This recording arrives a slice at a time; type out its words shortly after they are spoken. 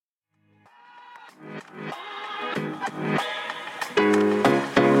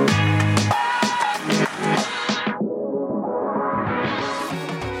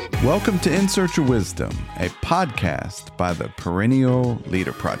Welcome to In Search of Wisdom, a podcast by the Perennial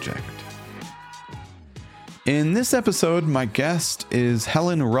Leader Project. In this episode, my guest is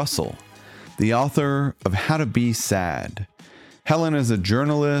Helen Russell, the author of How to Be Sad. Helen is a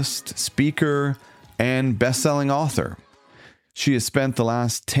journalist, speaker, and best-selling author. She has spent the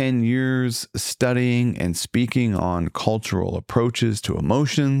last 10 years studying and speaking on cultural approaches to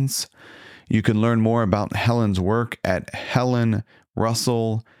emotions. You can learn more about Helen's work at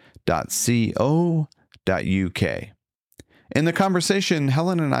helenrussell.co.uk. In the conversation,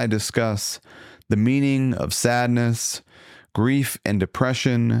 Helen and I discuss the meaning of sadness, grief and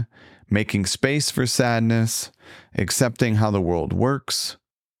depression, making space for sadness, accepting how the world works,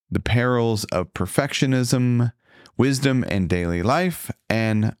 the perils of perfectionism, wisdom in daily life,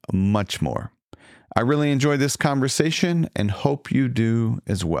 and much more. I really enjoyed this conversation and hope you do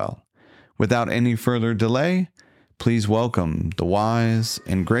as well. Without any further delay, please welcome the wise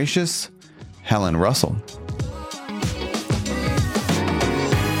and gracious Helen Russell.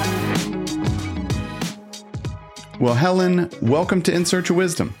 Well, Helen, welcome to In Search of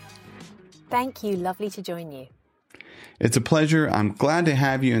Wisdom. Thank you. Lovely to join you. It's a pleasure. I'm glad to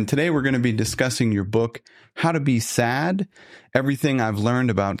have you. And today we're going to be discussing your book, How to Be Sad, Everything I've Learned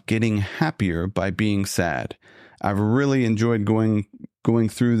About Getting Happier by Being Sad. I've really enjoyed going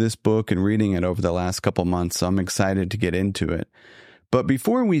through this book and reading it over the last couple months, so I'm excited to get into it. But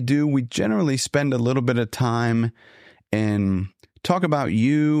before we do, we generally spend a little bit of time and talk about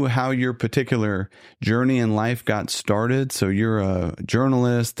you, how your particular journey in life got started. So you're a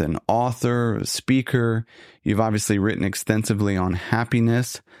journalist, an author, a speaker. You've obviously written extensively on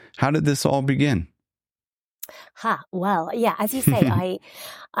happiness. How did this all begin? Well, yeah, as you say,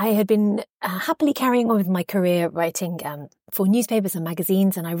 I had been happily carrying on with my career writing for newspapers and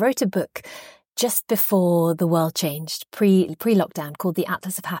magazines, and I wrote a book just before the world changed, pre-lockdown, called The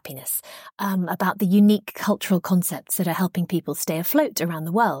Atlas of Happiness, about the unique cultural concepts that are helping people stay afloat around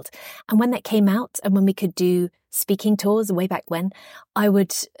the world. And when that came out, and when we could do speaking tours way back when, I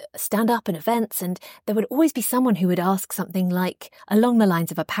would stand up at events, and there would always be someone who would ask something like, along the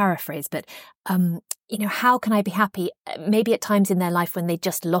lines of a paraphrase, but how can I be happy? Maybe at times in their life when they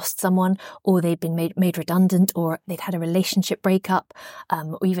just lost someone, or they'd been made redundant, or they'd had a relationship breakup,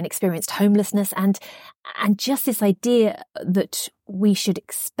 or even experienced homelessness, and just this idea that we should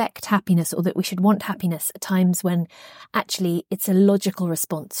expect happiness, or that we should want happiness at times when actually it's a logical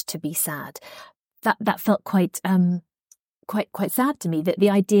response to be sad. That felt quite sad to me, that the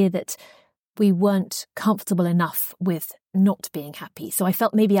idea that we weren't comfortable enough with not being happy. So I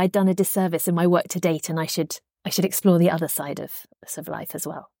felt maybe I'd done a disservice in my work to date, and I should explore the other side of life as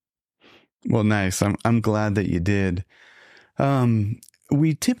well. Well, nice. I'm glad that you did.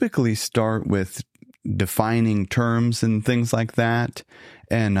 We typically start with defining terms and things like that,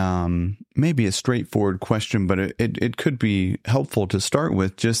 and maybe a straightforward question, but it could be helpful to start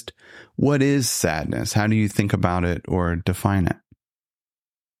with just, what is sadness? How do you think about it or define it?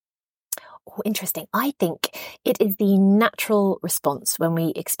 Oh, interesting. I think it is the natural response when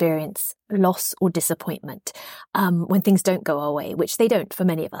we experience loss or disappointment, when things don't go our way, which they don't for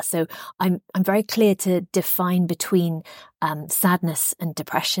many of us. So I'm very clear to define between sadness and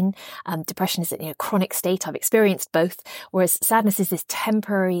depression. Depression is a chronic state. I've experienced both, whereas sadness is this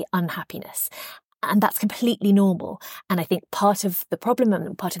temporary unhappiness. And that's completely normal. And I think part of the problem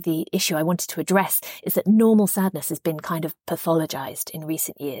and part of the issue I wanted to address is that normal sadness has been kind of pathologized in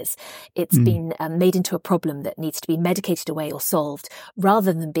recent years. It's been made into a problem that needs to be medicated away or solved,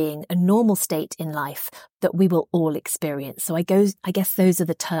 rather than being a normal state in life that we will all experience. So I guess those are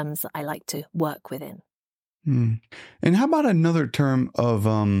the terms that I like to work within. And how about another term of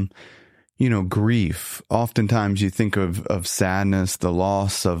grief? Oftentimes you think of sadness, the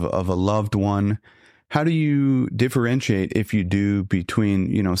loss of a loved one. How do you differentiate, if you do,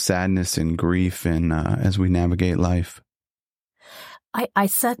 between, sadness and grief, and as we navigate life? I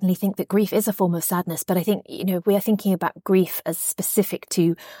certainly think that grief is a form of sadness, but I think, we are thinking about grief as specific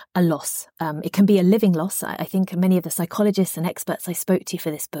to a loss. It can be a living loss. I think many of the psychologists and experts I spoke to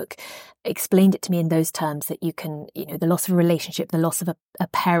for this book explained it to me in those terms, that you can, the loss of a relationship, the loss of a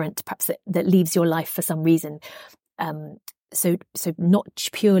parent, perhaps that leaves your life for some reason. So not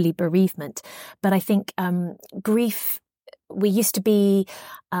purely bereavement, but I think grief, we used to be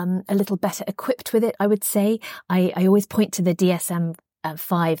a little better equipped with it, I would say. I always point to the DSM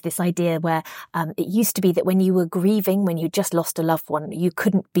 5, this idea where it used to be that when you were grieving, when you just lost a loved one, you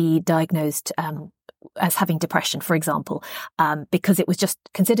couldn't be diagnosed as having depression, for example, because it was just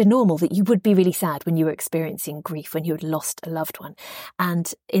considered normal that you would be really sad when you were experiencing grief, when you had lost a loved one.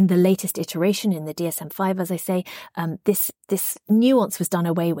 And in the latest iteration, in the DSM-5, as I say, this nuance was done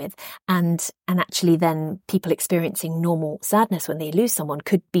away with. And actually then people experiencing normal sadness when they lose someone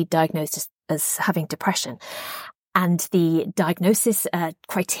could be diagnosed as having depression. And the diagnosis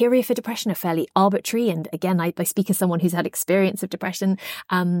criteria for depression are fairly arbitrary. And again, I speak as someone who's had experience of depression.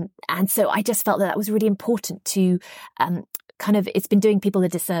 And so I just felt that was really important to it's been doing people a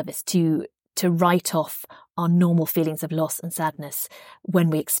disservice to write off our normal feelings of loss and sadness when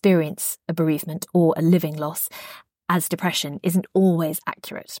we experience a bereavement or a living loss as depression isn't always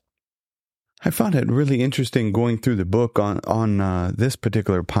accurate. I found it really interesting going through the book on this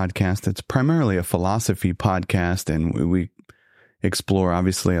particular podcast. It's primarily a philosophy podcast, and we explore,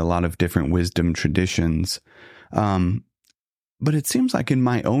 obviously, a lot of different wisdom traditions. But it seems like in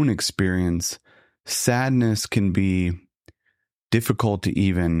my own experience, sadness can be difficult to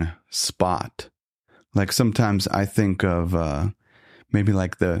even spot. Like sometimes I think of maybe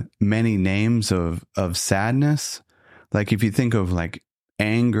like the many names of sadness. Like if you think of like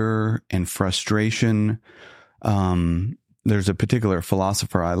anger and frustration. There's a particular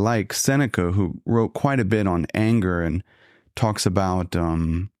philosopher I like, Seneca, who wrote quite a bit on anger and talks about,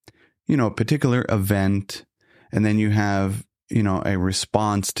 a particular event. And then you have, a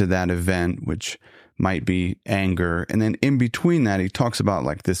response to that event, which might be anger. And then in between that, he talks about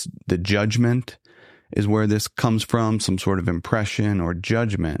like the judgment is where this comes from, some sort of impression or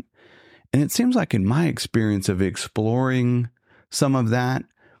judgment. And it seems like in my experience of exploring some of that,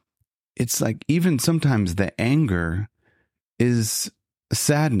 it's like even sometimes the anger is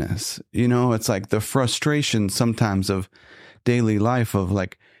sadness. It's like the frustration sometimes of daily life of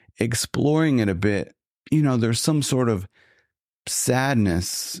like exploring it a bit. There's some sort of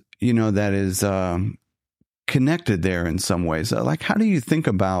sadness, that is connected there in some ways. Like, how do you think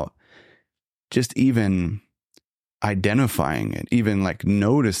about just even identifying it, even like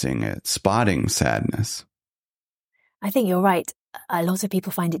noticing it, spotting sadness? I think you're right. A lot of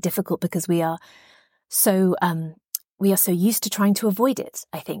people find it difficult because we are so used to trying to avoid it.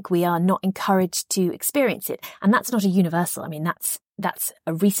 I think we are not encouraged to experience it, and that's not a universal. I mean, that's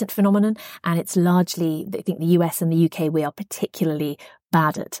a recent phenomenon, and it's largely, I think, the US and the UK. We are particularly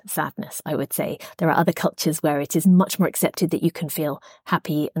bad at sadness, I would say. There are other cultures where it is much more accepted that you can feel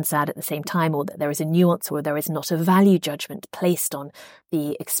happy and sad at the same time, or that there is a nuance, or there is not a value judgment placed on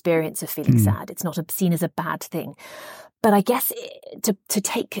the experience of feeling sad. It's not seen as a bad thing. But I guess to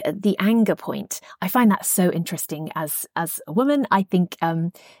take the anger point, I find that so interesting as a woman. I think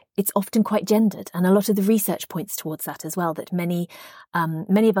it's often quite gendered, and a lot of the research points towards that as well, that many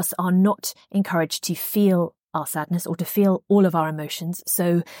of us are not encouraged to feel our sadness or to feel all of our emotions.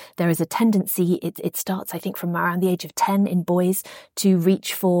 So there is a tendency, it starts, I think, from around the age of 10 in boys to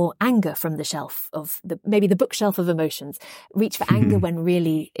reach for anger from the shelf of maybe the bookshelf of emotions, reach for anger when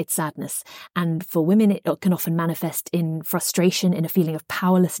really it's sadness. And for women, it can often manifest in frustration, in a feeling of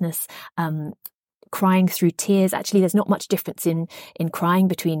powerlessness, crying through tears. Actually, there's not much difference in crying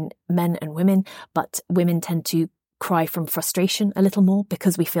between men and women, but women tend to cry from frustration a little more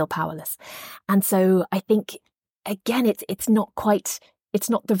because we feel powerless. And so I think, again, it's not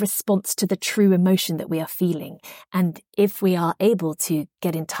the response to the true emotion that we are feeling. And if we are able to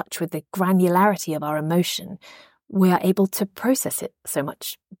get in touch with the granularity of our emotion, we are able to process it so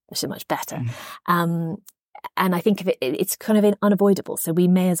much better. And I think it's kind of unavoidable. So we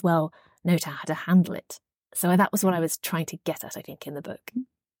may as well know how to handle it. So that was what I was trying to get at, I think, in the book.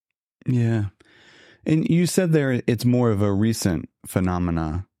 Yeah. And you said there it's more of a recent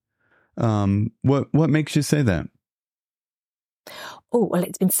phenomena. What makes you say that? Oh, well,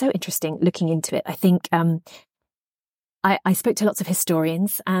 it's been so interesting looking into it. I think I spoke to lots of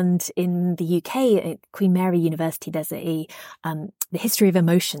historians, and in the UK, at Queen Mary University, there's the History of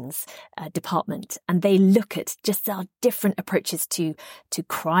Emotions department, and they look at just our different approaches to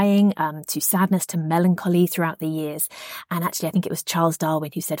crying, to sadness, to melancholy throughout the years. And actually, I think it was Charles Darwin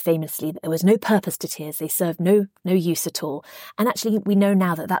who said famously that there was no purpose to tears; they served no use at all. And actually, we know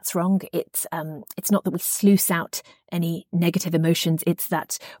now that that's wrong. It's not that we sluice out any negative emotions; it's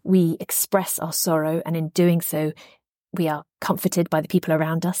that we express our sorrow, and in doing so, we are comforted by the people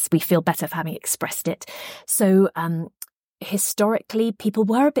around us. We feel better for having expressed it. So historically, people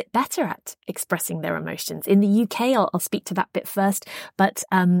were a bit better at expressing their emotions. In the UK, I'll speak to that bit first. But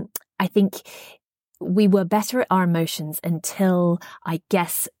I think we were better at our emotions until, I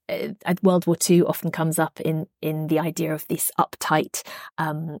guess, World War II often comes up in the idea of this uptight,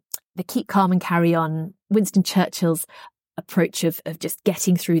 the keep calm and carry on, Winston Churchill's approach of just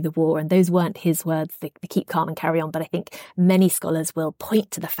getting through the war. And those weren't his words, the keep calm and carry on. But I think many scholars will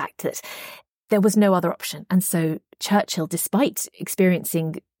point to the fact that there was no other option. And so Churchill, despite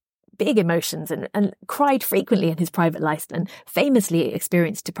experiencing big emotions and cried frequently in his private life and famously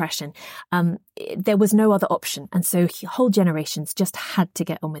experienced depression, there was no other option. And so whole generations just had to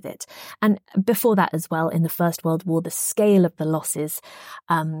get on with it. And before that as well, in the First World War, the scale of the losses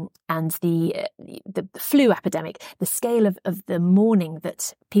and the flu epidemic, the scale of the mourning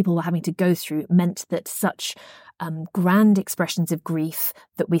that people were having to go through meant that such grand expressions of grief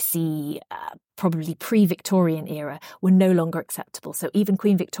that we see probably pre-Victorian era were no longer acceptable. So even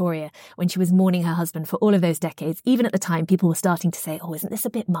Queen Victoria, when she was mourning her husband for all of those decades, even at the time, people were starting to say, oh, isn't this a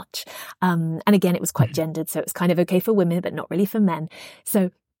bit much? And again, it was quite gendered. So it was kind of okay for women, but not really for men.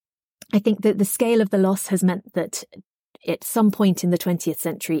 So I think that the scale of the loss has meant that at some point in the 20th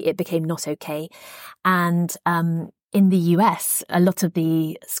century, it became not okay. And in the US, a lot of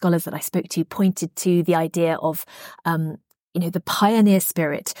the scholars that I spoke to pointed to the idea of, the pioneer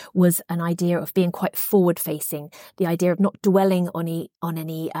spirit was an idea of being quite forward facing, the idea of not dwelling on any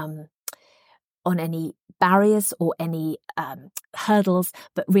barriers or any hurdles,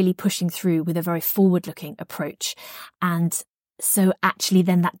 but really pushing through with a very forward looking approach. And so actually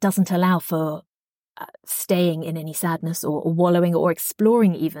then that doesn't allow for staying in any sadness or wallowing or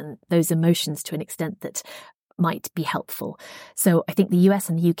exploring even those emotions to an extent that might be helpful. So I think the US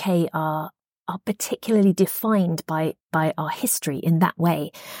and the UK are particularly defined by our history in that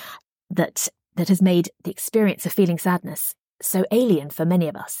way, that has made the experience of feeling sadness so alien for many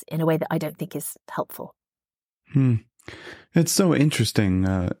of us in a way that I don't think is helpful. It's so interesting,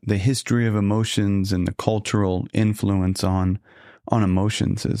 the history of emotions and the cultural influence on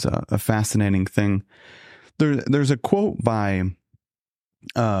emotions is a fascinating thing. There's a quote by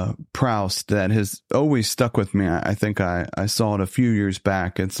Proust that has always stuck with me. I think I saw it a few years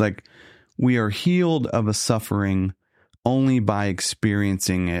back. It's like, we are healed of a suffering only by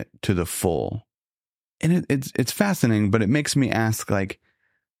experiencing it to the full. And it's fascinating, but it makes me ask, like,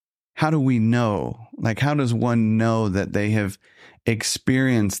 how do we know? Like, how does one know that they have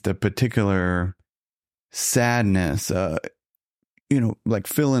experienced a particular sadness, like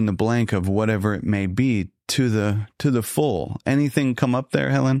fill in the blank of whatever it may be to the full? Anything come up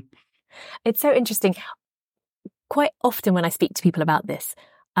there, Helen? It's so interesting. Quite often when I speak to people about this,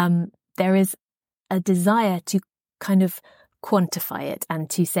 there is a desire to kind of quantify it and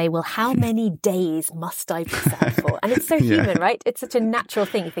to say, well, how many days must I be sad for? And it's so human, right? It's such a natural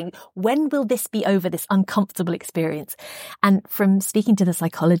thing. You think, when will this be over, this uncomfortable experience? And from speaking to the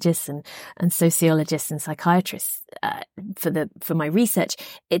psychologists and sociologists and psychiatrists for my research,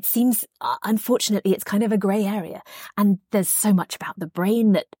 it seems, unfortunately, it's kind of a grey area. And there's so much about the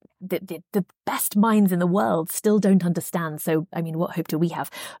brain that the best minds in the world still don't understand. So, I mean, what hope do we have?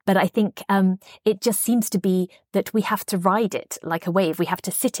 But I think it just seems to be that we have to ride it like a wave. We have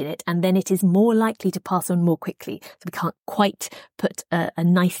to sit in it, and then it is more likely to pass on more quickly. So we can't quite put a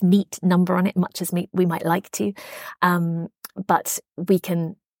nice, neat number on it, much as we might like to. But we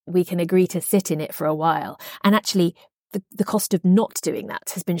can agree to sit in it for a while. And actually, the cost of not doing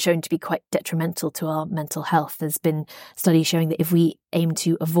that has been shown to be quite detrimental to our mental health. There's been studies showing that if we aim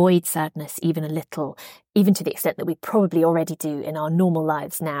to avoid sadness even a little, even to the extent that we probably already do in our normal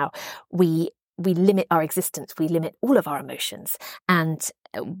lives now, we limit our existence, we limit all of our emotions, and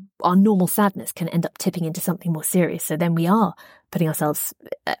our normal sadness can end up tipping into something more serious. So then we are putting ourselves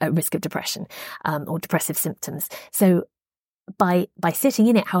at risk of depression or depressive symptoms. So by sitting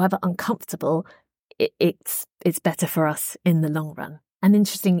in it, however uncomfortable, it's better for us in the long run. And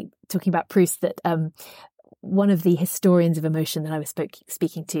interesting, talking about Proust, that one of the historians of emotion that I was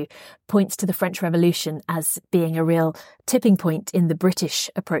speaking to points to the French Revolution as being a real tipping point in the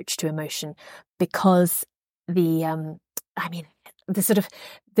British approach to emotion, because the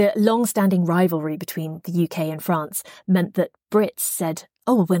long-standing rivalry between the UK and France meant that Brits said,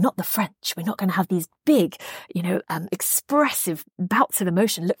 oh, we're not the French. We're not going to have these big, expressive bouts of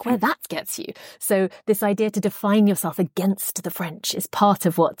emotion. Look where that gets you. So this idea to define yourself against the French is part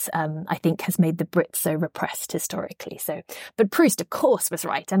of what I think has made the Brits so repressed historically. So, but Proust, of course, was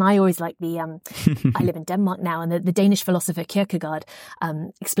right. And I always like I live in Denmark now, and the Danish philosopher Kierkegaard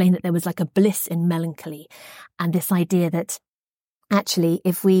explained that there was like a bliss in melancholy. And this idea that actually,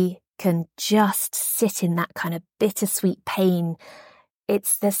 if we can just sit in that kind of bittersweet pain,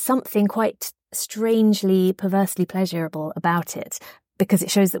 there's something quite strangely, perversely pleasurable about it, because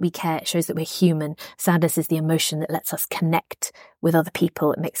it shows that we care. It shows that we're human. Sadness is the emotion that lets us connect with other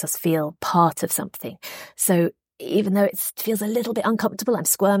people. It makes us feel part of something. So even though it feels a little bit uncomfortable, I'm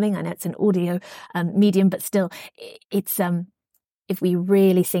squirming. I know it's an audio medium, but still, it's if we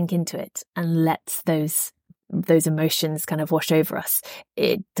really sink into it and let those emotions kind of wash over us,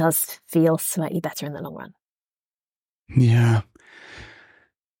 it does feel slightly better in the long run. Yeah.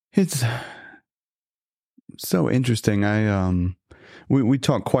 It's so interesting. We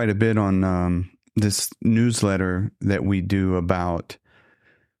talk quite a bit on this newsletter that we do about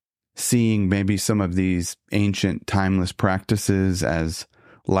seeing maybe some of these ancient timeless practices as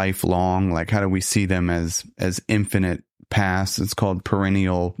lifelong. Like, how do we see them as infinite paths? It's called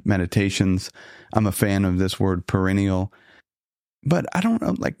perennial meditations. I'm a fan of this word perennial. But I don't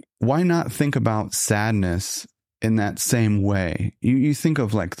know, like, why not think about sadness in that same way? You think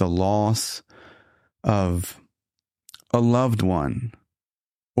of like the loss of a loved one,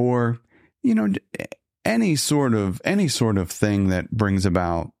 or, you know, any sort of thing that brings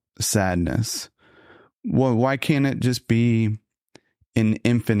about sadness. Well, why can't it just be an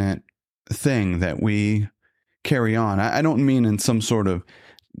infinite thing that we carry on? I don't mean in some sort of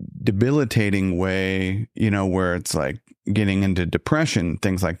debilitating way, where it's like getting into depression,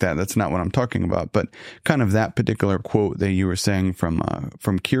 things like that. That's not what I'm talking about. But kind of that particular quote that you were saying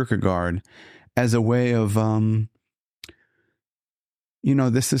from Kierkegaard, as a way of,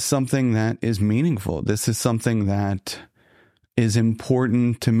 this is something that is meaningful. This is something that is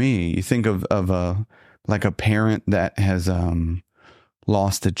important to me. You think of a parent that has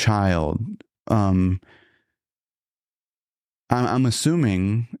lost a child. I'm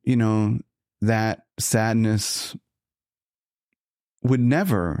assuming, that sadness would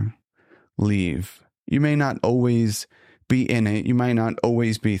never leave. You may not always be in it. You might not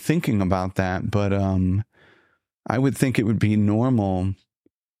always be thinking about that, but I would think it would be normal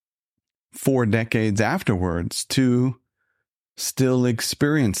 4 decades afterwards to still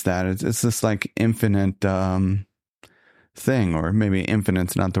experience that. It's this like infinite thing, or maybe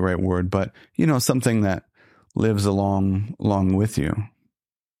infinite's not the right word, but something that lives along with you.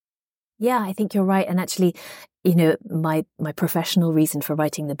 Yeah, I think you're right. And actually, my professional reason for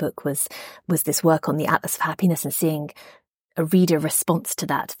writing the book was this work on the Atlas of Happiness, and seeing a reader response to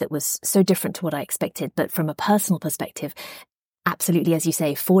that was so different to what I expected. But from a personal perspective, absolutely, as you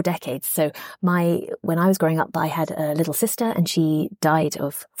say, 4 decades. So when I was growing up, I had a little sister, and she died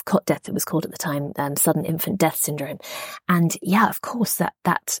of cot death, it was called at the time, sudden infant death syndrome. And yeah, of course,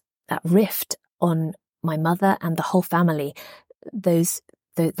 that rift on my mother and the whole family,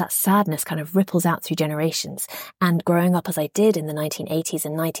 that sadness kind of ripples out through generations. And growing up as I did in the 1980s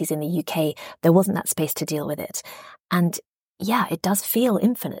and 90s in the UK, there wasn't that space to deal with it. And yeah, it does feel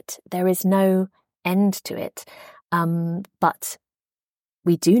infinite. There is no end to it. But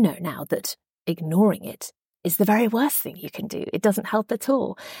we do know now that ignoring it is the very worst thing you can do. It doesn't help at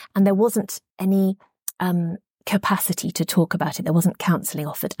all. And there wasn't any capacity to talk about it. There wasn't counselling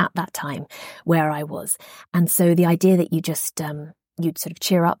offered at that time where I was. And so the idea that you just, you'd sort of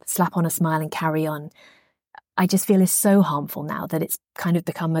cheer up, slap on a smile and carry on, I just feel is so harmful now, that it's kind of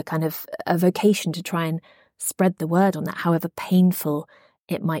become a vocation to try and spread the word on that, however painful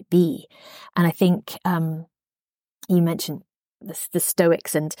it might be. And I think you mentioned the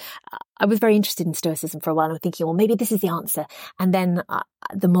Stoics, and I was very interested in Stoicism for a while, and I'm thinking, well, maybe this is the answer. And then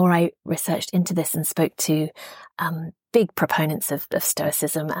the more I researched into this and spoke to big proponents of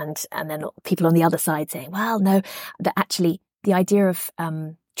Stoicism, and then people on the other side saying, well, no, that actually the idea of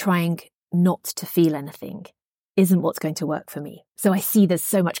trying not to feel anything isn't what's going to work for me. So I see there's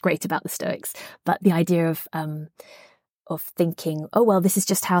so much great about the Stoics, but the idea of thinking, oh, well, this is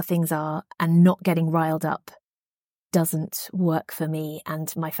just how things are, and not getting riled up doesn't work for me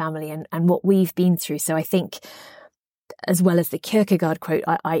and my family and what we've been through. So I think, as well as the Kierkegaard quote,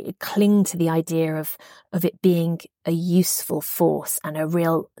 I cling to the idea of it being a useful force and a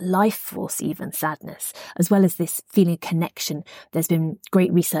real life force, even sadness, as well as this feeling of connection. There's been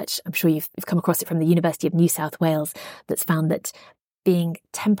great research, I'm sure you've come across it, from the University of New South Wales, that's found that being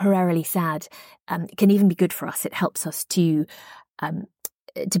temporarily sad can even be good for us. It helps us to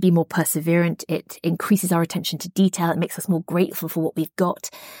be more perseverant. It increases our attention to detail. It makes us more grateful for what we've got.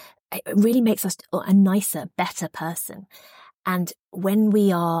 It really makes us a nicer, better person. And when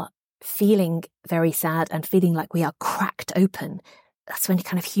we are feeling very sad and feeling like we are cracked open, that's when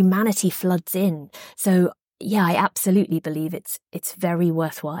kind of humanity floods in. So yeah, I absolutely believe it's very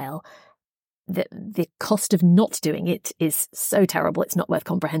worthwhile. The cost of not doing it is so terrible, it's not worth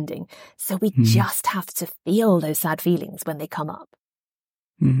comprehending. So we just have to feel those sad feelings when they come up.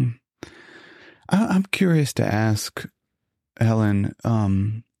 Mm-hmm. I'm curious to ask,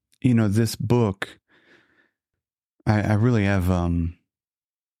 Helen, this book, I really have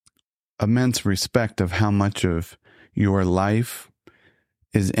immense respect of how much of your life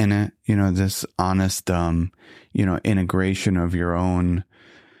is in it. This honest, integration of your own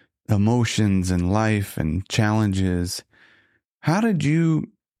emotions and life and challenges. How did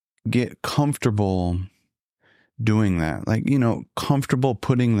you get comfortable doing that? Like, comfortable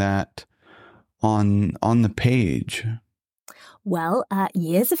putting that on the page? Well,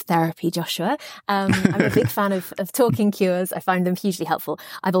 years of therapy, Joshua. I'm a big fan of talking cures. I find them hugely helpful.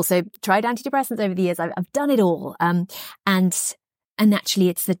 I've also tried antidepressants over the years. I've done it all. And naturally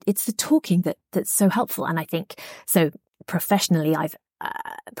it's the talking that's so helpful. And I think so professionally,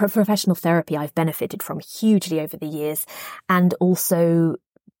 professional therapy, I've benefited from hugely over the years. And also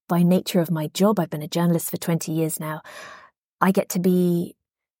by nature of my job, I've been a journalist for 20 years now. I get to be,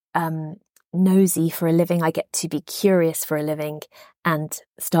 nosy for a living. I get to be curious for a living and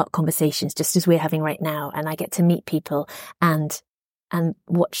start conversations just as we're having right now. And I get to meet people and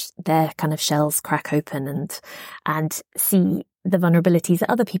watch their kind of shells crack open and see the vulnerabilities that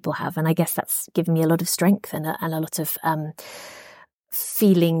other people have. And I guess that's given me a lot of strength and a lot of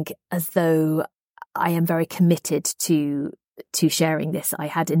feeling as though I am very committed to sharing this. I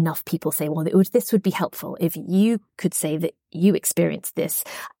had enough people say, well, this would be helpful if you could say that you experienced this,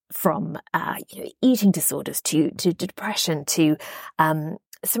 from eating disorders to depression to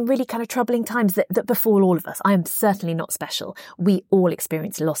some really kind of troubling times that befall all of us. I am certainly not special. We all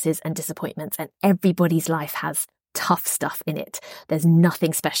experience losses and disappointments, and everybody's life has tough stuff in it. There's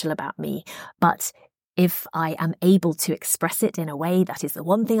nothing special about me. But if I am able to express it in a way, that is the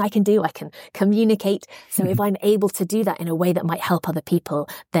one thing I can do. I can communicate. So if I'm able to do that in a way that might help other people,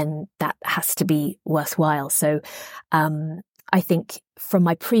 then that has to be worthwhile. So I think from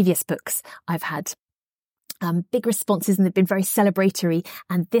my previous books, I've had big responses and they've been very celebratory.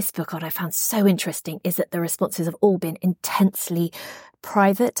 And this book, what I found so interesting is that the responses have all been intensely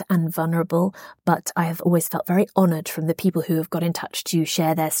private and vulnerable, but I have always felt very honoured from the people who have got in touch to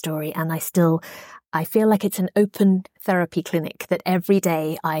share their story. And I feel like it's an open therapy clinic, that every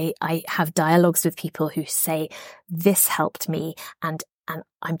day I have dialogues with people who say, this helped me and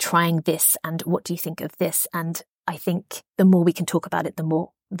I'm trying this, and what do you think of this? And I think the more we can talk about it, the more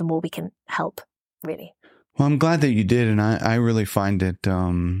we can help, really. Well, I'm glad that you did. And I really find it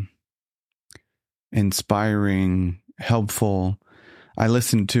inspiring, helpful. I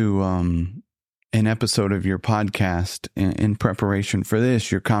listened to an episode of your podcast in preparation for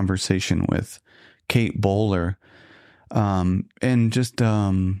this, your conversation with Kate Bowler, and just,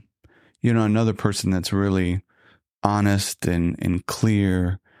 another person that's really honest and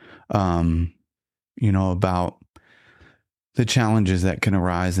clear, about the challenges that can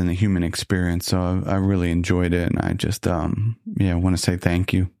arise in the human experience. So I really enjoyed it. And I just, want to say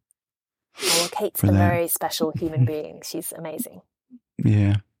thank you. Well, Kate's a very special human being. She's amazing.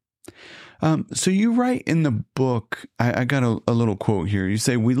 Yeah. So you write in the book, I got a little quote here. You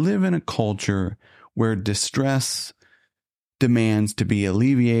say, we live in a culture where distress demands to be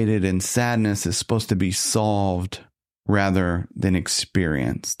alleviated and sadness is supposed to be solved rather than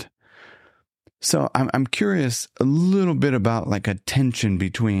experienced. So I'm curious a little bit about like a tension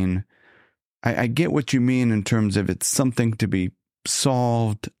between, I get what you mean in terms of it's something to be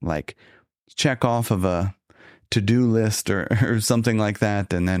solved, like check off of a to-do list or something like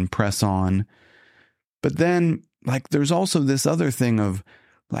that, and then press on. But then like there's also this other thing of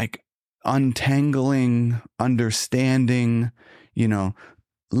like untangling, understanding,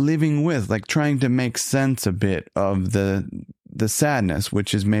 living with, like trying to make sense a bit of the sadness,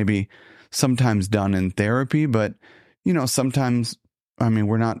 which is maybe sometimes done in therapy, but, sometimes,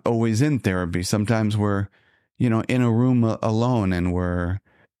 we're not always in therapy. Sometimes we're, in a room alone and we're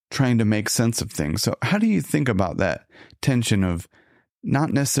trying to make sense of things. So how do you think about that tension of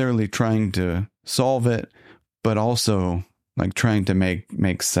not necessarily trying to solve it, but also like trying to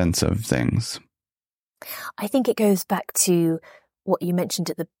make sense of things? I think it goes back to what you mentioned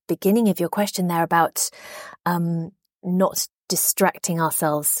at the beginning of your question there about not distracting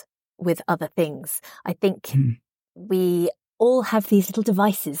ourselves with other things. I think we all have these little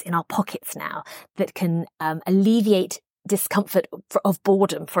devices in our pockets now that can alleviate discomfort of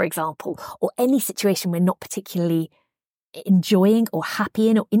boredom, for example, or any situation we're not particularly enjoying or happy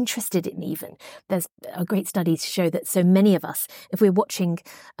in or interested in even. There's a great study to show that so many of us, if we're watching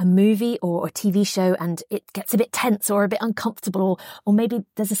a movie or a TV show and it gets a bit tense or a bit uncomfortable, or maybe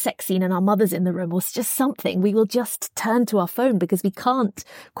there's a sex scene and our mother's in the room or just something, we will just turn to our phone because we can't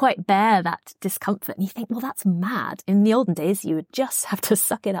quite bear that discomfort. And you think, well, that's mad. In the olden days, you would just have to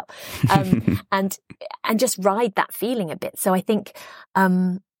suck it up and just ride that feeling a bit. So I think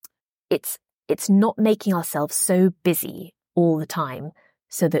it's not making ourselves so busy all the time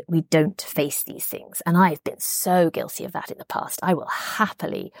so that we don't face these things. And I've been so guilty of that in the past. I will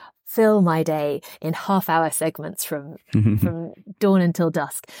happily fill my day in half-hour segments from dawn until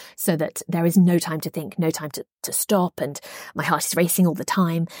dusk so that there is no time to think, no time to stop, and my heart is racing all the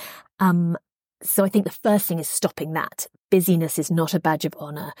time. So I think the first thing is stopping that. Busyness is not a badge of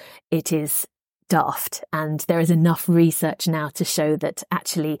honor. It is daft. And there is enough research now to show that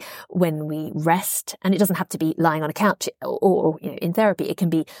actually when we rest, and it doesn't have to be lying on a couch or in therapy, it can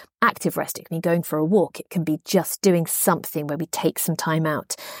be active rest. It can be going for a walk. It can be just doing something where we take some time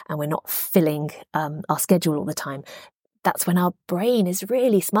out and we're not filling our schedule all the time. That's when our brain is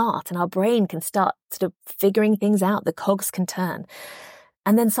really smart and our brain can start sort of figuring things out. The cogs can turn.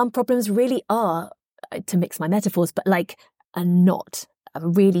 And then some problems really are, to mix my metaphors, but like a knot. A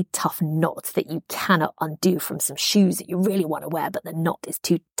really tough knot that you cannot undo from some shoes that you really want to wear, but the knot is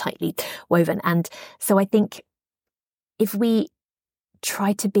too tightly woven. And so I think if we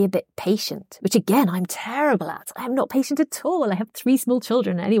try to be a bit patient, which again, I'm terrible at. I am not patient at all. I have 3 small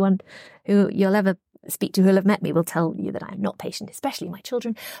children. Anyone who you'll ever speak to who'll have met me will tell you that I am not patient, especially my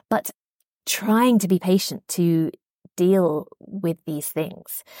children. But trying to be patient to deal with these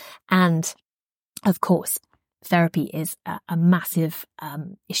things. And of course, therapy is a massive,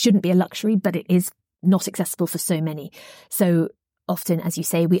 it shouldn't be a luxury, but it is not accessible for so many. So often, as you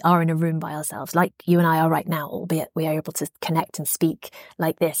say, we are in a room by ourselves, like you and I are right now, albeit we are able to connect and speak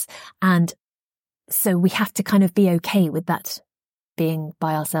like this. And so we have to kind of be okay with that being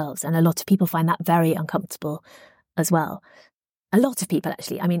by ourselves. And a lot of people find that very uncomfortable as well. A lot of people,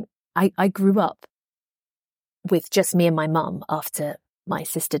 actually. I mean, I grew up with just me and my mum after my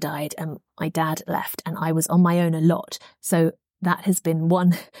sister died and my dad left, and I was on my own a lot. So that has been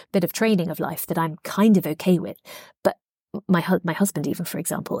one bit of training of life that I'm kind of okay with. But my husband, even, for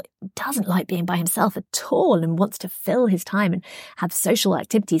example, doesn't like being by himself at all and wants to fill his time and have social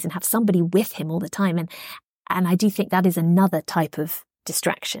activities and have somebody with him all the time. And I do think that is another type of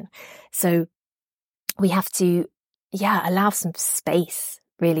distraction. So we have to, allow some space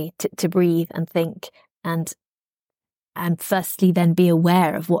really to breathe and think and firstly then be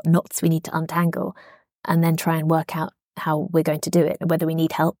aware of what knots we need to untangle and then try and work out how we're going to do it and whether we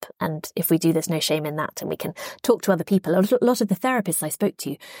need help. And if we do, there's no shame in that, and we can talk to other people. A lot of the therapists I spoke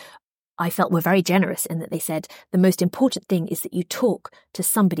to, I felt were very generous in that they said the most important thing is that you talk to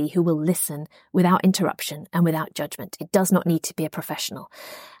somebody who will listen without interruption and without judgment. It does not need to be a professional.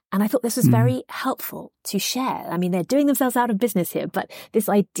 And I thought this was very helpful to share. I mean, they're doing themselves out of business here, but this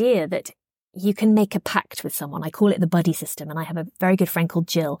idea that you can make a pact with someone. I call it the buddy system. And I have a very good friend called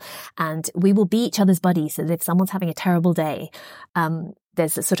Jill, and we will be each other's buddies. So that if someone's having a terrible day,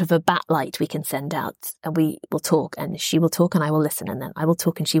 there's a sort of a bat light we can send out, and we will talk, and she will talk and I will listen, and then I will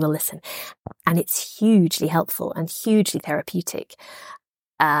talk and she will listen. And it's hugely helpful and hugely therapeutic,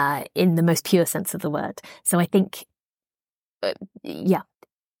 in the most pure sense of the word. So I think,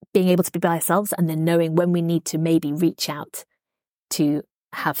 being able to be by ourselves and then knowing when we need to maybe reach out to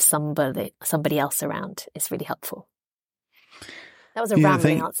have somebody else around is really helpful. That was a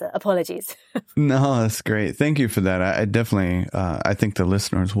rambling answer. Apologies. No, that's great. Thank you for that. I definitely, I think the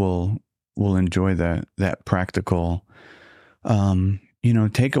listeners will enjoy that practical,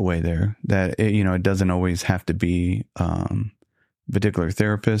 takeaway there. That it doesn't always have to be particular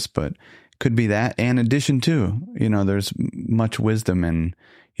therapist, but could be that. And in addition to, there's much wisdom in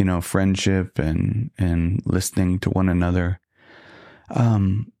friendship and listening to one another.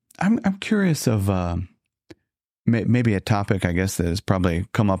 I'm curious of maybe a topic, I guess, that has probably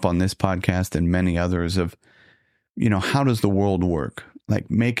come up on this podcast and many others of, how does the world work?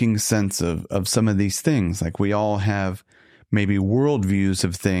 Like making sense of some of these things. Like we all have maybe worldviews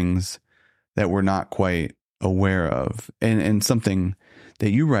of things that we're not quite aware of. And something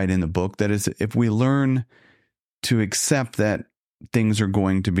that you write in the book that is, if we learn to accept that things are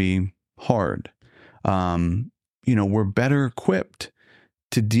going to be hard, we're better equipped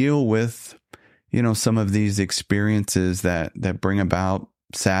to deal with, some of these experiences that bring about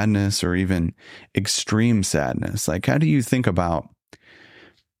sadness or even extreme sadness. Like, how do you think about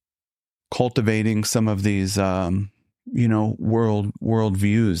cultivating some of these, world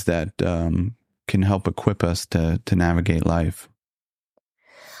views that can help equip us to navigate life?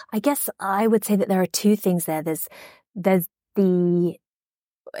 I guess I would say that there are two things there. There's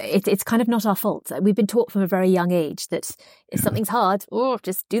it's kind of not our fault. We've been taught from a very young age that if something's hard,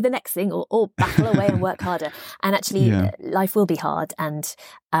 just do the next thing, or battle away and work harder. And actually, life will be hard. And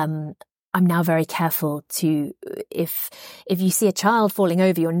I'm now very careful to, if you see a child falling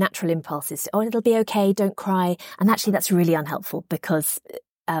over, your natural impulse is, it'll be okay, don't cry. And actually, that's really unhelpful, because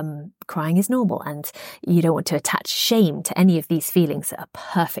crying is normal, and you don't want to attach shame to any of these feelings that are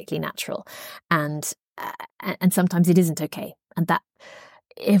perfectly natural. And sometimes it isn't okay. And that,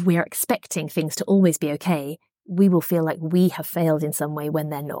 if we are expecting things to always be okay, we will feel like we have failed in some way when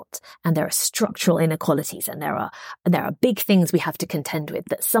they're not. And there are structural inequalities, and there are big things we have to contend with,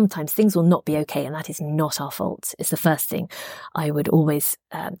 that sometimes things will not be okay, and that is not our fault. It's the first thing I would always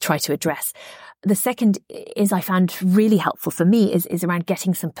try to address. The second is, I found really helpful for me, is around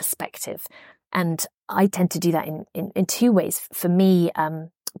getting some perspective. And I tend to do that in two ways. For me,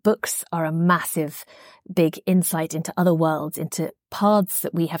 books are a massive, big insight into other worlds, into paths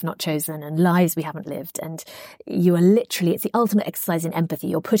that we have not chosen and lives we haven't lived. And you are literally, it's the ultimate exercise in empathy.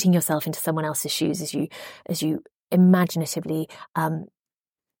 You're putting yourself into someone else's shoes as you imaginatively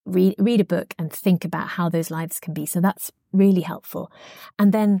read a book and think about how those lives can be. So that's really helpful.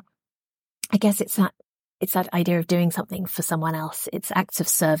 And then I guess it's that idea of doing something for someone else. It's acts of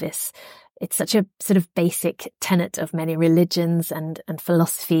service. It's such a sort of basic tenet of many religions and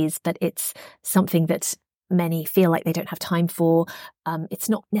philosophies, but it's something that many feel like they don't have time for. It's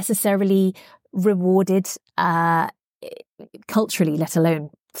not necessarily rewarded culturally, let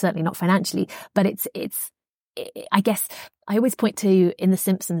alone certainly not financially. But I guess I always point to, in The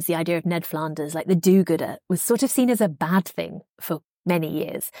Simpsons, the idea of Ned Flanders, like the do-gooder was sort of seen as a bad thing for many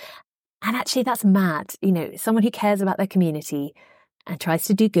years. And actually, that's mad. Someone who cares about their community and tries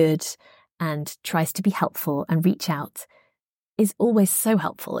to do good and tries to be helpful and reach out is always so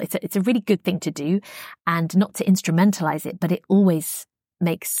helpful. It's a really good thing to do, and not to instrumentalize it, but it always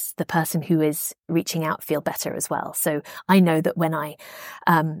makes the person who is reaching out feel better as well. So I know that when I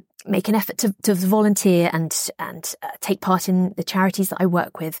make an effort to volunteer and take part in the charities that I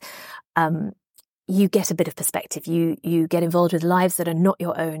work with, you get a bit of perspective. You get involved with lives that are not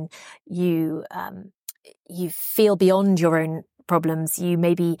your own. You feel beyond your own problems. You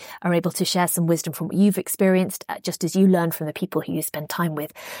maybe are able to share some wisdom from what you've experienced, just as you learn from the people who you spend time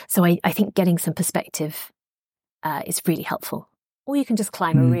with. So I think getting some perspective is really helpful. Or you can just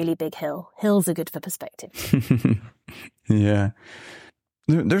climb a really big hill. Hills are good for perspective. Yeah.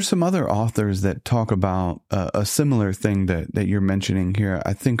 There's some other authors that talk about a similar thing that you're mentioning here.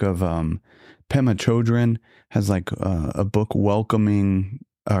 I think of Pema Chodron has like a book welcoming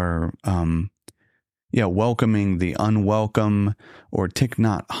the unwelcome, or Thich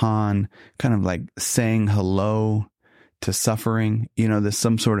Nhat Hanh, kind of like saying hello to suffering. There's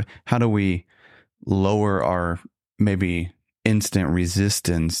some sort of, how do we lower our maybe instant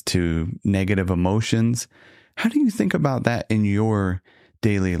resistance to negative emotions? How do you think about that in your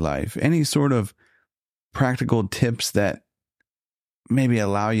daily life? Any sort of practical tips that maybe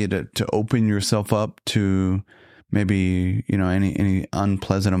allow you to open yourself up to maybe, any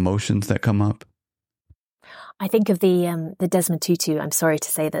unpleasant emotions that come up? I think of the Desmond Tutu, I'm sorry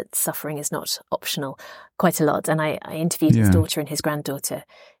to say that suffering is not optional, quite a lot. And I interviewed his daughter and his granddaughter,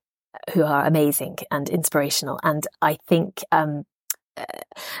 who are amazing and inspirational. And I think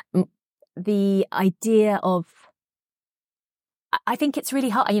the idea of, I think it's really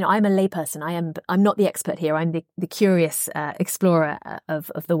hard. I'm a layperson. I'm not the expert here. I'm the curious explorer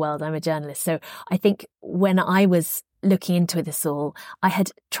of the world. I'm a journalist. So I think when I was looking into this all, I had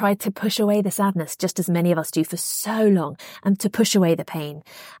tried to push away the sadness, just as many of us do, for so long, and to push away the pain.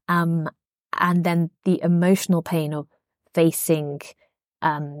 And then the emotional pain of facing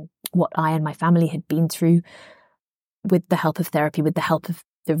what I and my family had been through, with the help of therapy, with the help of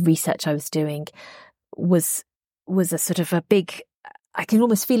the research I was doing, was a sort of a big, I can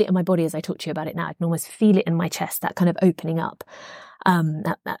almost feel it in my body as I talk to you about it now. I can almost feel it in my chest, that kind of opening up and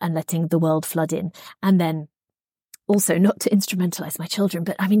letting the world flood in. And then also, not to instrumentalize my children,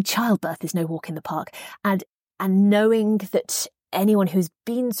 but childbirth is no walk in the park. And knowing that anyone who's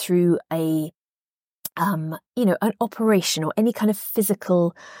been through an operation or any kind of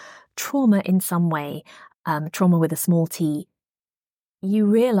physical trauma in some way, trauma with a small t, you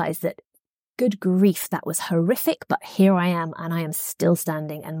realize that, good grief, that was horrific, but here I am, and I am still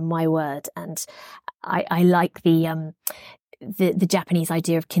standing, and my word. And I like the Japanese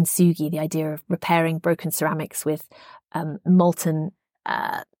idea of kintsugi, the idea of repairing broken ceramics with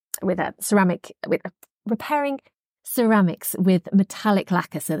repairing ceramics with metallic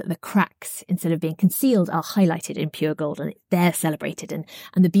lacquer so that the cracks, instead of being concealed, are highlighted in pure gold, and they're celebrated. And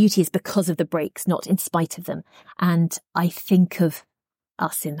the beauty is because of the breaks, not in spite of them. And I think of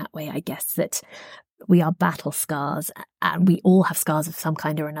us in that way, I guess, that we are battle scars, and we all have scars of some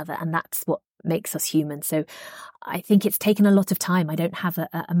kind or another, and that's what makes us human. So I think it's taken a lot of time. I don't have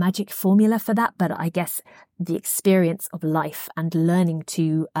a magic formula for that, but I guess the experience of life and learning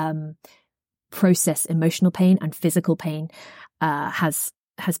to process emotional pain and physical pain has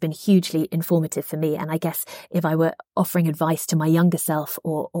been hugely informative for me. And I guess if I were offering advice to my younger self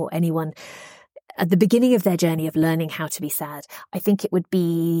or anyone at the beginning of their journey of learning how to be sad, I think it would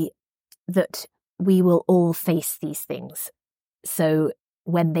be that we will all face these things. So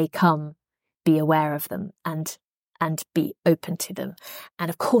when they come, be aware of them and be open to them. And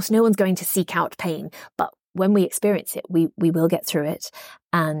of course, no one's going to seek out pain, but when we experience it, we will get through it.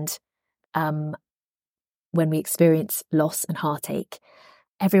 And when we experience loss and heartache,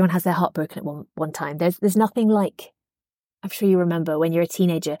 everyone has their heart broken at one time. There's nothing like, I'm sure you remember when you're a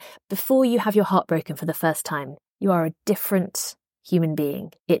teenager, before you have your heart broken for the first time, you are a different human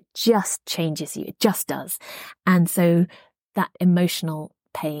being. It just changes you. It just does. And so that emotional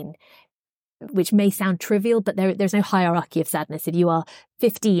pain, which may sound trivial, but there's no hierarchy of sadness. If you are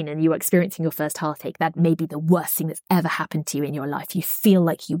 15 and you are experiencing your first heartache, that may be the worst thing that's ever happened to you in your life. You feel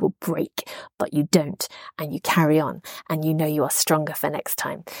like you will break, but you don't, and you carry on, and you know you are stronger for next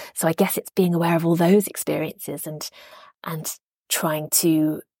time. So I guess it's being aware of all those experiences and trying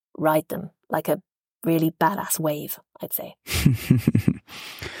to ride them like a really badass wave, I'd say.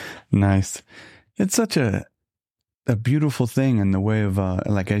 Nice. It's such a beautiful thing in the way of,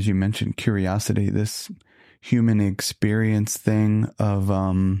 like, as you mentioned, curiosity, this human experience thing of,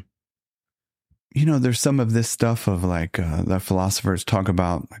 there's some of this stuff of like, the philosophers talk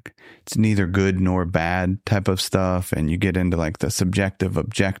about like, it's neither good nor bad type of stuff. And you get into like the subjective,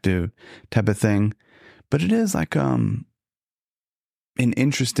 objective type of thing, but it is like, an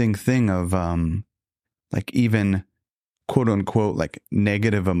interesting thing of, like even quote unquote, like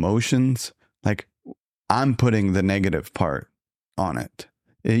negative emotions, like, I'm putting the negative part on it,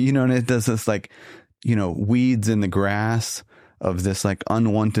 and it does this like, weeds in the grass of this like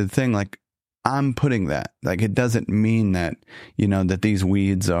unwanted thing. Like I'm putting that, like, it doesn't mean that, that these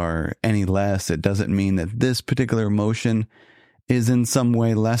weeds are any less. It doesn't mean that this particular emotion is in some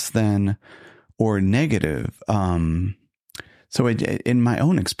way less than or negative. So in my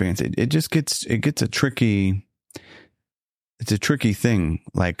own experience, it just gets a tricky. It's a tricky thing.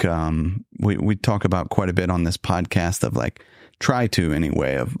 Like, we talk about quite a bit on this podcast of like, try to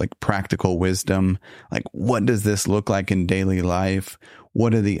anyway, of like practical wisdom. Like, what does this look like in daily life?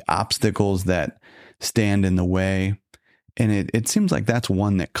 What are the obstacles that stand in the way? And it seems like that's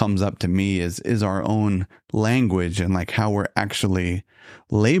one that comes up to me is our own language and like how we're actually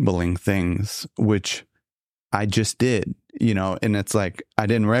labeling things, which I just did, and it's like, I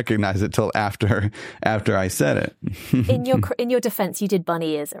didn't recognize it till after I said it. In your defense, you did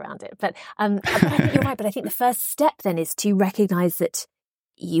bunny ears around it, but I think you're right. But I think the first step then is to recognize that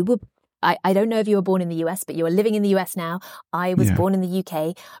you were, I don't know if you were born in the US, but you are living in the US now. I was born in the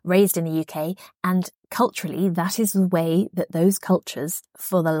UK, raised in the UK, and culturally, that is the way that those cultures,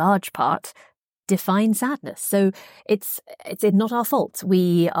 for the large part, define sadness. So it's not our fault.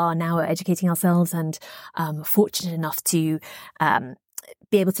 We are now educating ourselves and fortunate enough to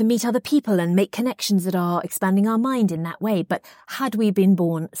be able to meet other people and make connections that are expanding our mind in that way. But had we been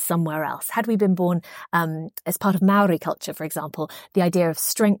born somewhere else, had we been born as part of Maori culture, for example, the idea of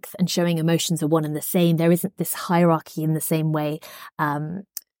strength and showing emotions are one and the same. There isn't this hierarchy in the same way.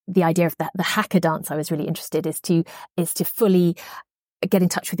 The idea of the haka dance I was really interested is to fully get in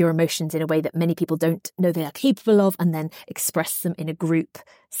touch with your emotions in a way that many people don't know they are capable of, and then express them in a group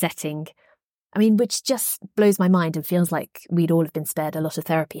setting. I mean, which just blows my mind and feels like we'd all have been spared a lot of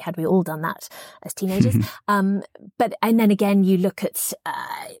therapy had we all done that as teenagers. And then again, you look at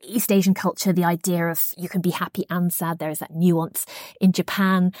East Asian culture, the idea of you can be happy and sad. There is that nuance. In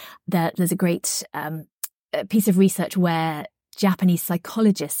Japan, there's a great piece of research where Japanese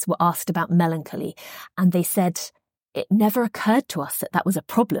psychologists were asked about melancholy, and they said, it never occurred to us that was a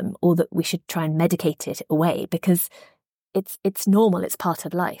problem or that we should try and medicate it away because it's normal, it's part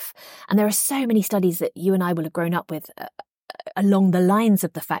of life. And there are so many studies that you and I will have grown up with along the lines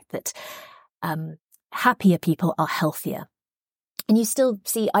of the fact that happier people are healthier. And you still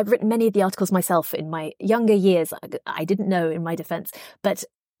see, I've written many of the articles myself in my younger years. I didn't know, in my defense, but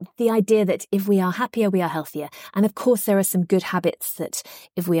the idea that if we are happier, we are healthier. And of course, there are some good habits that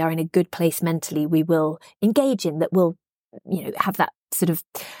if we are in a good place mentally, we will engage in, that will, have that sort of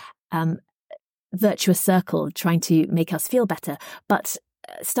virtuous circle trying to make us feel better. But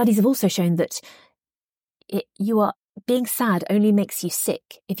studies have also shown that being sad only makes you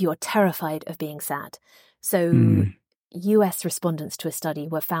sick if you are terrified of being sad. So US respondents to a study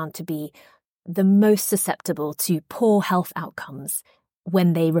were found to be the most susceptible to poor health outcomes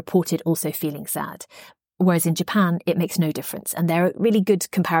when they reported also feeling sad. Whereas in Japan, it makes no difference. And there are really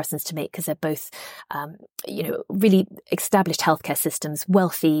good comparisons to make because they're both, really established healthcare systems,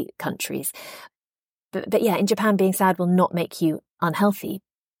 wealthy countries. But yeah, in Japan, being sad will not make you unhealthy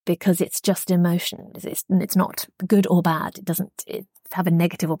because it's just emotion. It's not good or bad. It doesn't have a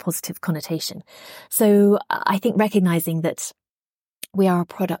negative or positive connotation. So I think recognizing that we are a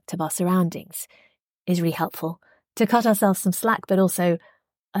product of our surroundings is really helpful to cut ourselves some slack, but also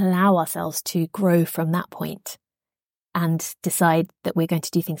allow ourselves to grow from that point and decide that we're going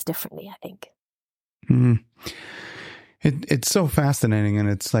to do things differently, I think. Mm. It's so fascinating, and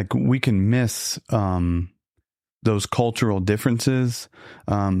it's like we can miss those cultural differences.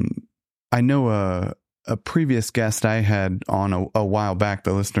 I know a previous guest I had on a while back,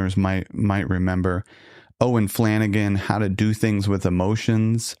 the listeners might remember, Owen Flanagan, How to Do Things with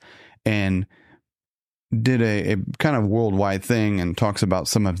Emotions, and did a kind of worldwide thing and talks about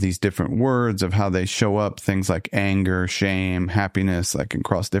some of these different words of how they show up, things like anger, shame, happiness, like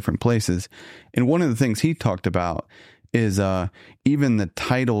across different places. And one of the things he talked about is even the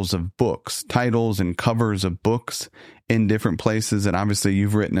titles of books, titles and covers of books in different places. And obviously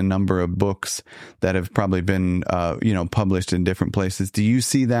you've written a number of books that have probably been, published in different places. Do you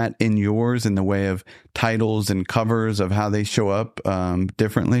see that in yours in the way of titles and covers of how they show up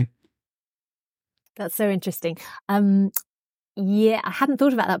differently? That's so interesting. Yeah, I hadn't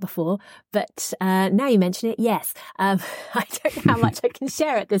thought about that before, but now you mention it, yes. I don't know how much I can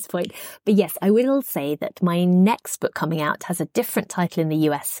share at this point, but yes, I will say that my next book coming out has a different title in the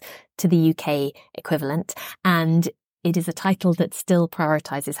US to the UK equivalent, and it is a title that still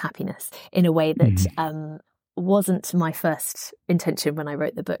prioritizes happiness in a way that wasn't my first intention when I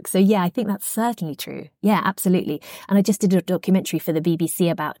wrote the book. So yeah, I think that's certainly true. Yeah, absolutely. And I just did a documentary for the BBC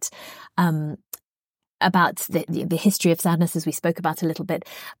about the history of sadness, as we spoke about a little bit,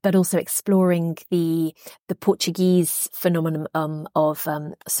 but also exploring the Portuguese phenomenon of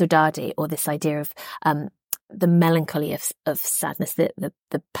saudade, or this idea of the melancholy of sadness, the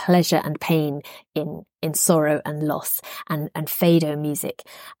pleasure and pain in sorrow and loss, and fado music.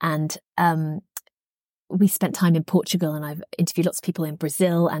 And we spent time in Portugal, and I've interviewed lots of people in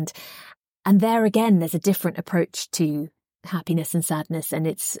Brazil, and there again, there's a different approach to happiness and sadness, and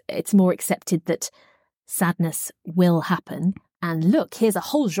it's more accepted that sadness will happen. And look, here's a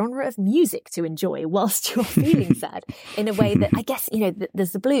whole genre of music to enjoy whilst you're feeling sad, in a way that I guess,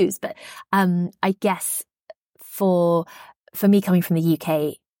 there's the blues. But I guess for me coming from the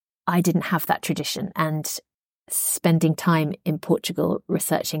UK, I didn't have that tradition. And spending time in Portugal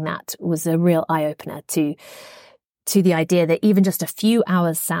researching that was a real eye-opener to the idea that even just a few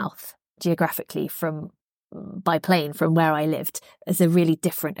hours south geographically by plane from where I lived is a really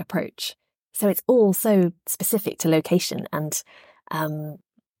different approach. So it's all so specific to location, and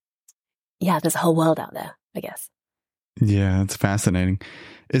there's a whole world out there, I guess. Yeah, it's fascinating.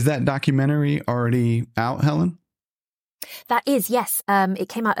 Is that documentary already out, Helen? That is, yes. It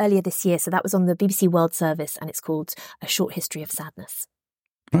came out earlier this year, so that was on the BBC World Service, and it's called A Short History of Sadness.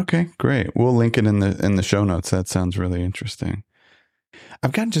 Okay, great. We'll link it in the show notes. That sounds really interesting.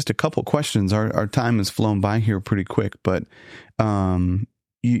 I've got just a couple questions. Our time has flown by here pretty quick, but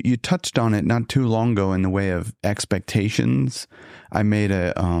you touched on it not too long ago in the way of expectations. I made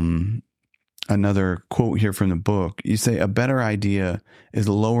another quote here from the book. You say, a better idea is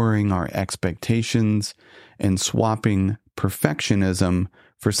lowering our expectations and swapping perfectionism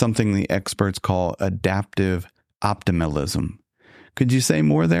for something the experts call adaptive optimalism. Could you say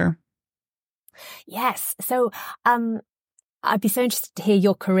more there? Yes. So I'd be so interested to hear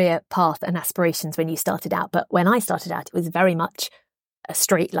your career path and aspirations when you started out. But when I started out, it was very much a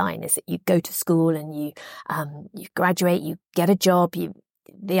straight line. Is that you go to school and you graduate, you get a job,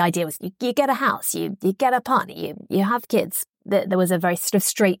 the idea was you get a house, you get a partner, you have kids. There was a very sort of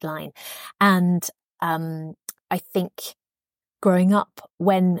straight line. And I think growing up,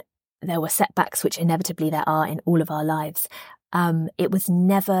 when there were setbacks, which inevitably there are in all of our lives, it was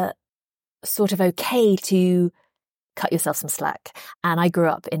never sort of okay to cut yourself some slack. And I grew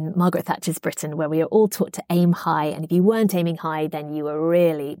up in Margaret Thatcher's Britain, where we were all taught to aim high. And if you weren't aiming high, then you were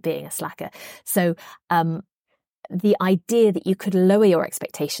really being a slacker. So the idea that you could lower your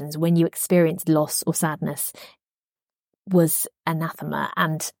expectations when you experienced loss or sadness was anathema.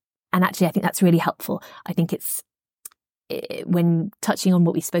 And actually, I think that's really helpful. I think it's when touching on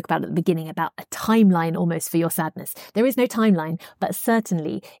what we spoke about at the beginning about a timeline almost for your sadness. There is no timeline, but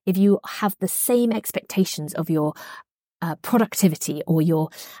certainly if you have the same expectations of your productivity or your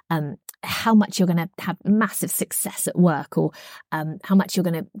how much you're going to have massive success at work, or how much you're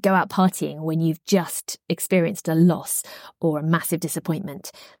going to go out partying when you've just experienced a loss or a massive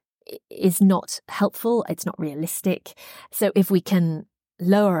disappointment, is not helpful. It's not realistic. So if we can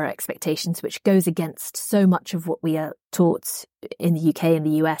lower our expectations, which goes against so much of what we are taught in the UK and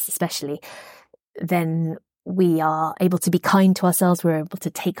the US especially, then we are able to be kind to ourselves. We're able to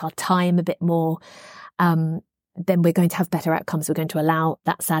take our time a bit more. Then we're going to have better outcomes. We're going to allow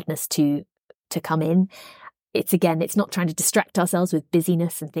that sadness to come in. It's not trying to distract ourselves with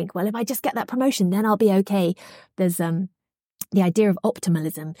busyness and think, well, if I just get that promotion, then I'll be okay. There's the idea of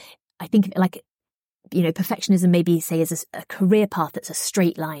optimalism. I think perfectionism maybe say is a career path that's a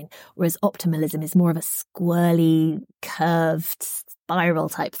straight line, whereas optimalism is more of a squirrely, curved spiral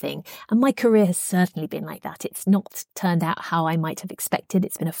type thing. And my career has certainly been like that. It's not turned out how I might have expected.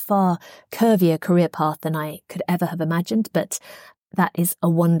 It's been a far curvier career path than I could ever have imagined, but that is a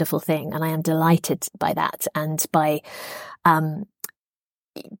wonderful thing. And I am delighted by that. And by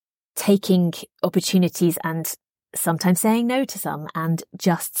taking opportunities and sometimes saying no to some and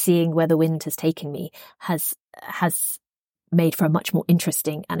just seeing where the wind has taken me has made for a much more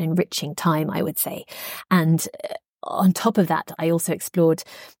interesting and enriching time, I would say. And on top of that, I also explored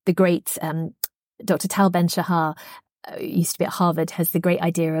the great Dr. Tal Ben-Shahar, used to be at Harvard, has the great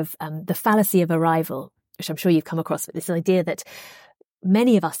idea of the fallacy of arrival, which I'm sure you've come across, but this idea that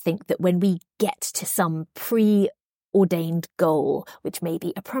many of us think that when we get to some preordained goal, which may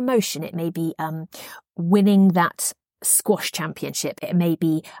be a promotion, it may be winning that squash championship, it may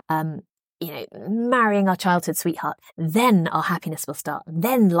be marrying our childhood sweetheart, then our happiness will start,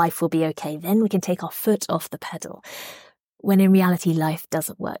 then life will be okay, then we can take our foot off the pedal. When in reality, life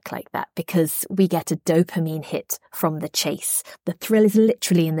doesn't work like that, because we get a dopamine hit from the chase. The thrill is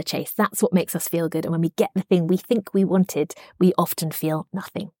literally in the chase. That's what makes us feel good. And when we get the thing we think we wanted, we often feel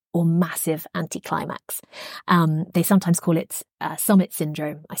nothing, or massive anticlimax. They sometimes call it summit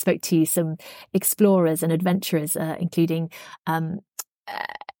syndrome. I spoke to some explorers and adventurers, including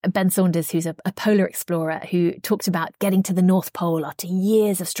Ben Saunders, who's a polar explorer, who talked about getting to the North Pole after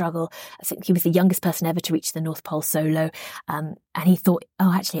years of struggle. I think he was the youngest person ever to reach the North Pole solo. And he thought,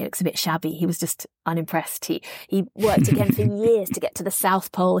 oh, actually, it looks a bit shabby. He was just unimpressed. He worked again for years to get to the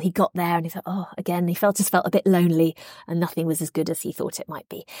South Pole. He got there and he thought, oh, again, he just felt a bit lonely and nothing was as good as he thought it might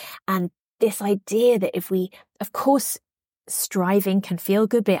be. And this idea that if we, of course, striving can feel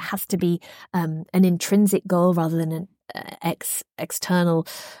good, but it has to be an intrinsic goal rather than an external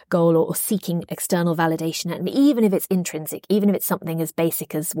goal, or seeking external validation. And even if it's intrinsic, even if it's something as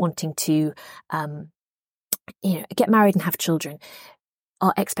basic as wanting to get married and have children,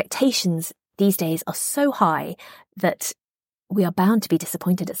 our expectations these days are so high that we are bound to be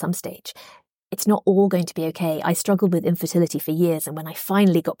disappointed at some stage. It's not all going to be okay. I struggled with infertility for years, and when I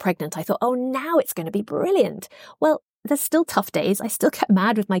finally got pregnant, I thought, oh, now it's going to be brilliant. Well, there's still tough days. I still get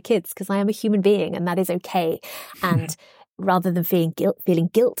mad with my kids because I am a human being, and that is okay. And rather than feeling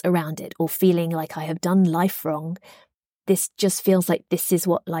guilt around it, or feeling like I have done life wrong, this just feels like this is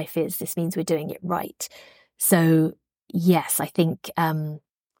what life is. This means we're doing it right. So yes, I think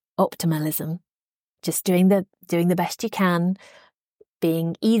optimalism, just doing the best you can,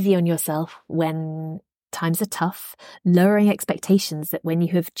 being easy on yourself when times are tough, lowering expectations that when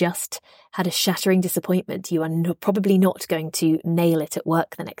you have just had a shattering disappointment, you are probably not going to nail it at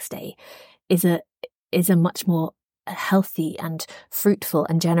work the next day, is a much more healthy and fruitful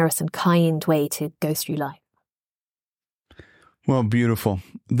and generous and kind way to go through life. Well, beautiful.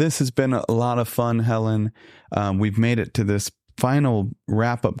 This has been a lot of fun, Helen. We've made it to this final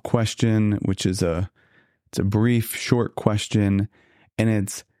wrap-up question, which is it's a brief, short question, and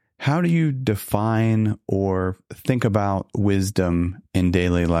it's, how do you define or think about wisdom in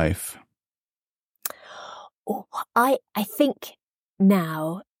daily life? Oh, I think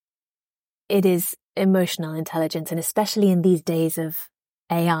now it is emotional intelligence, and especially in these days of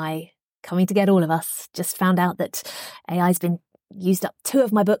AI coming to get all of us. Just found out that AI has been used up 2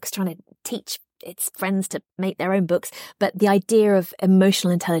 of my books trying to teach its friends to make their own books. But the idea of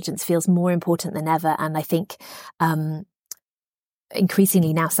emotional intelligence feels more important than ever. And I think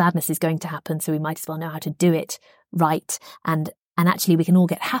increasingly now sadness is going to happen, so we might as well know how to do it right. And actually we can all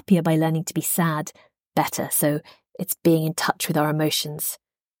get happier by learning to be sad better. So it's being in touch with our emotions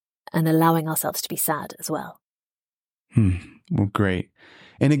and allowing ourselves to be sad as well. Well, great.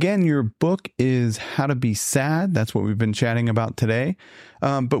 And again, your book is How to Be Sad. That's what we've been chatting about today.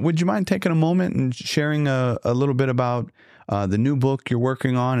 But would you mind taking a moment and sharing a little bit about the new book you're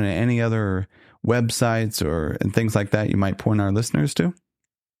working on and any other websites and things like that you might point our listeners to?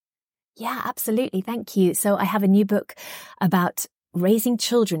 Yeah, absolutely. Thank you. So I have a new book about raising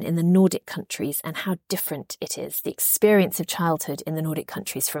children in the Nordic countries and how different it is. The experience of childhood in the Nordic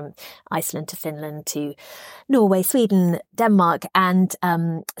countries, from Iceland to Finland to Norway, Sweden, Denmark. And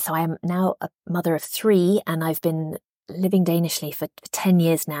so I am now a mother of 3, and I've been living Danishly for 10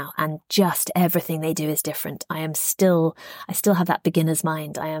 years now, and just everything they do is different. I still have that beginner's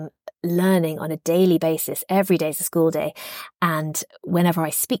mind. I am learning on a daily basis. Every day is a school day. And whenever I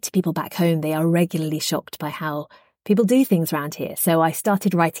speak to people back home, they are regularly shocked by how people do things around here. So I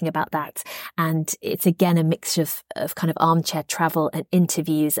started writing about that. And it's again a mixture of kind of armchair travel and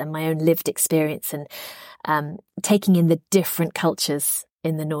interviews and my own lived experience, and taking in the different cultures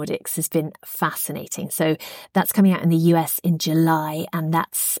in the Nordics has been fascinating. So that's coming out in the US in July, and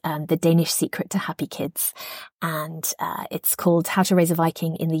that's The Danish Secret to Happy Kids. And it's called How to Raise a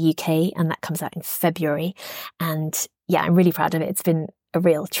Viking in the UK, and that comes out in February. And yeah, I'm really proud of it. It's been a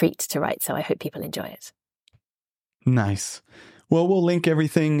real treat to write, so I hope people enjoy it. Nice. Well, we'll link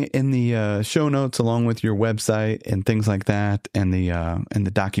everything in the show notes along with your website and things like that, and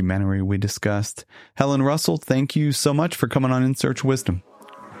the documentary we discussed. Helen Russell, thank you so much for coming on In Search of Wisdom.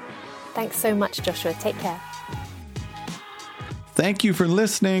 Thanks so much, Joshua. Take care. Thank you for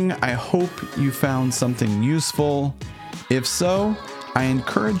listening. I hope you found something useful. If so, I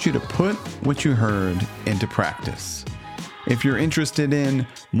encourage you to put what you heard into practice. If you're interested in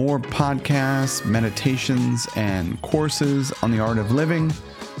more podcasts, meditations, and courses on the art of living,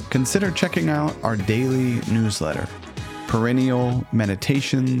 consider checking out our daily newsletter, Perennial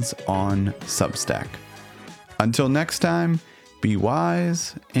Meditations on Substack. Until next time, be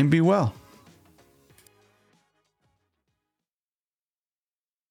wise and be well.